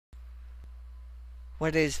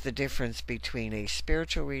What is the difference between a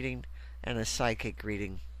spiritual reading and a psychic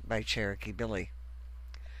reading? By Cherokee Billy.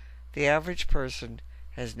 The average person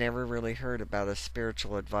has never really heard about a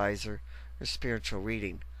spiritual advisor or spiritual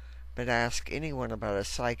reading, but ask anyone about a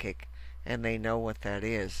psychic and they know what that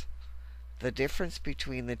is. The difference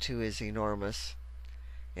between the two is enormous.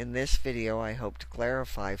 In this video I hope to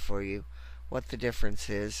clarify for you what the difference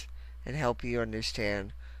is and help you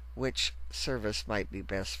understand which service might be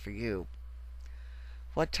best for you.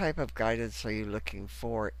 What type of guidance are you looking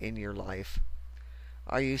for in your life?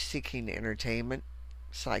 Are you seeking entertainment?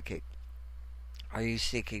 Psychic. Are you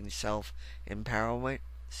seeking self-empowerment?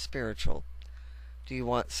 Spiritual. Do you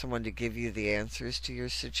want someone to give you the answers to your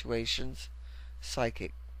situations?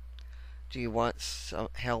 Psychic. Do you want some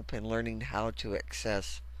help in learning how to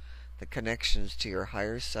access the connections to your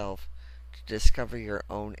higher self to discover your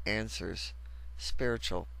own answers?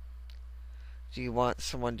 Spiritual. Do you want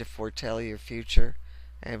someone to foretell your future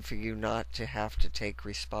and for you not to have to take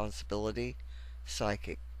responsibility?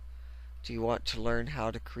 Psychic. Do you want to learn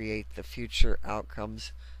how to create the future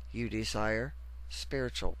outcomes you desire?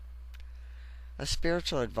 Spiritual. A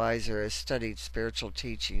spiritual advisor has studied spiritual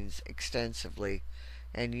teachings extensively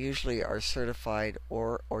and usually are certified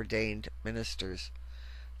or ordained ministers.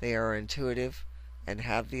 They are intuitive and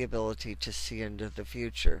have the ability to see into the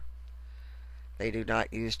future. They do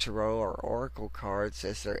not use tarot or oracle cards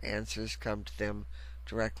as their answers come to them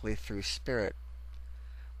directly through spirit.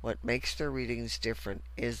 What makes their readings different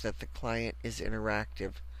is that the client is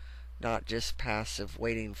interactive, not just passive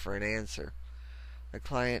waiting for an answer. The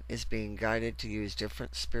client is being guided to use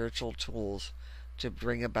different spiritual tools to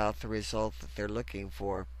bring about the result that they're looking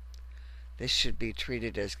for. This should be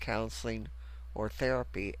treated as counseling or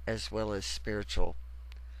therapy as well as spiritual.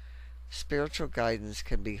 Spiritual guidance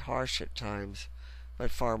can be harsh at times,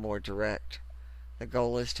 but far more direct. The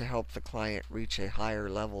goal is to help the client reach a higher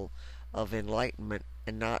level of enlightenment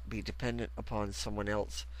and not be dependent upon someone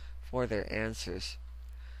else for their answers.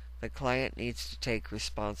 The client needs to take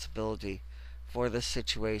responsibility for the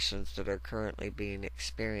situations that are currently being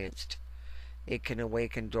experienced. It can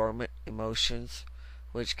awaken dormant emotions,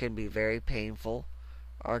 which can be very painful,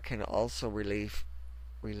 or can also release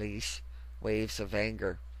waves of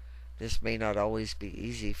anger. This may not always be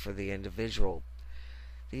easy for the individual.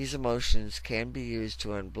 These emotions can be used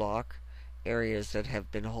to unblock areas that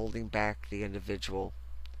have been holding back the individual.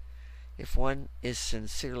 If one is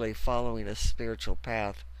sincerely following a spiritual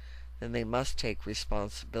path, then they must take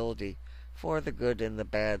responsibility for the good and the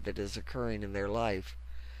bad that is occurring in their life.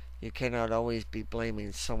 You cannot always be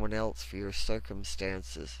blaming someone else for your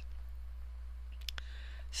circumstances.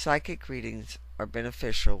 Psychic readings are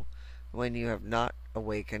beneficial when you have not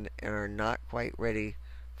awakened and are not quite ready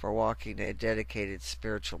for walking a dedicated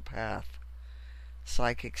spiritual path.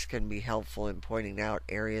 Psychics can be helpful in pointing out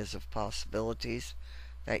areas of possibilities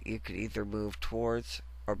that you could either move towards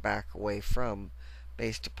or back away from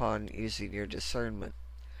based upon using your discernment.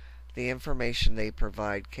 The information they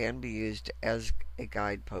provide can be used as a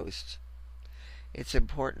guidepost. It's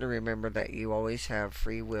important to remember that you always have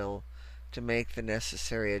free will to make the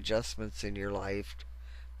necessary adjustments in your life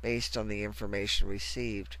based on the information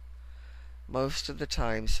received. Most of the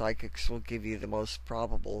time, psychics will give you the most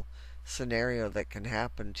probable scenario that can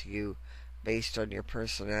happen to you based on your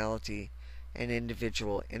personality and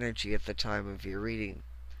individual energy at the time of your reading.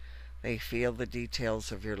 They feel the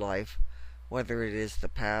details of your life, whether it is the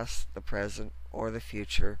past, the present, or the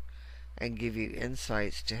future, and give you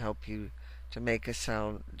insights to help you to make a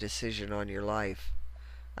sound decision on your life.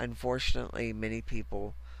 Unfortunately, many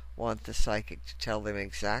people want the psychic to tell them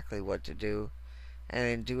exactly what to do, and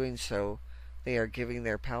in doing so, they are giving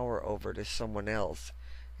their power over to someone else,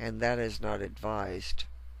 and that is not advised.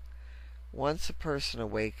 Once a person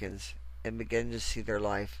awakens and begins to see their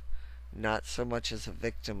life not so much as a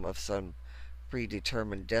victim of some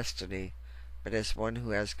predetermined destiny, but as one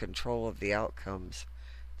who has control of the outcomes,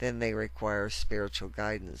 then they require spiritual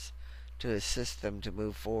guidance to assist them to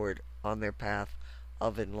move forward on their path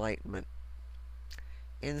of enlightenment.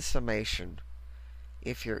 In summation,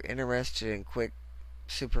 if you're interested in quick,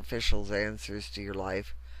 superficial answers to your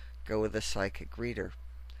life, go with a psychic reader.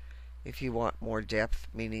 If you want more depth,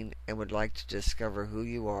 meaning, and would like to discover who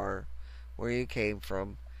you are, where you came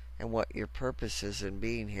from, and what your purpose is in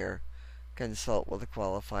being here, consult with a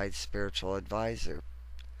qualified spiritual advisor.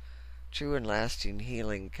 True and lasting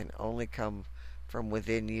healing can only come from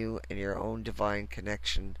within you and your own divine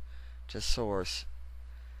connection to Source.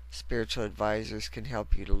 Spiritual advisors can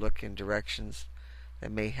help you to look in directions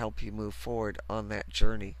that may help you move forward on that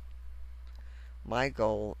journey. My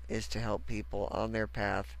goal is to help people on their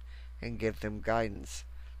path and give them guidance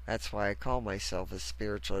That's why I call myself a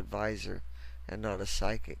spiritual advisor and not a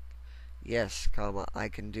psychic. Yes, I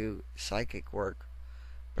can do psychic work,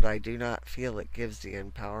 but I do not feel it gives the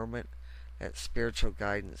empowerment that spiritual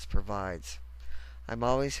guidance provides. I'm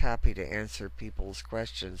always happy to answer people's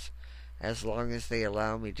questions as long as they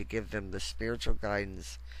allow me to give them the spiritual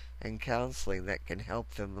guidance and counseling that can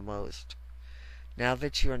help them the most. Now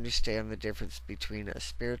that you understand the difference between a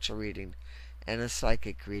spiritual reading and a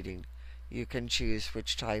psychic reading, you can choose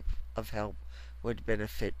which type of help would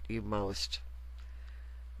benefit you most.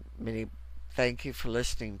 Thank you for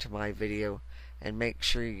listening to my video, and make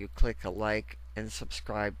sure you click a like and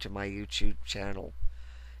subscribe to my YouTube channel.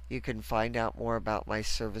 You can find out more about my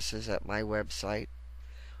services at my website,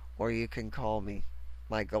 or you can call me.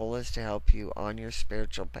 My goal is to help you on your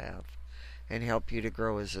spiritual path and help you to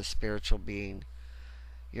grow as a spiritual being.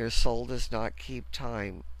 Your soul does not keep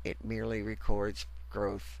time, it merely records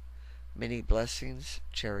growth. Many blessings,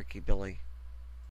 Cherokee Billy.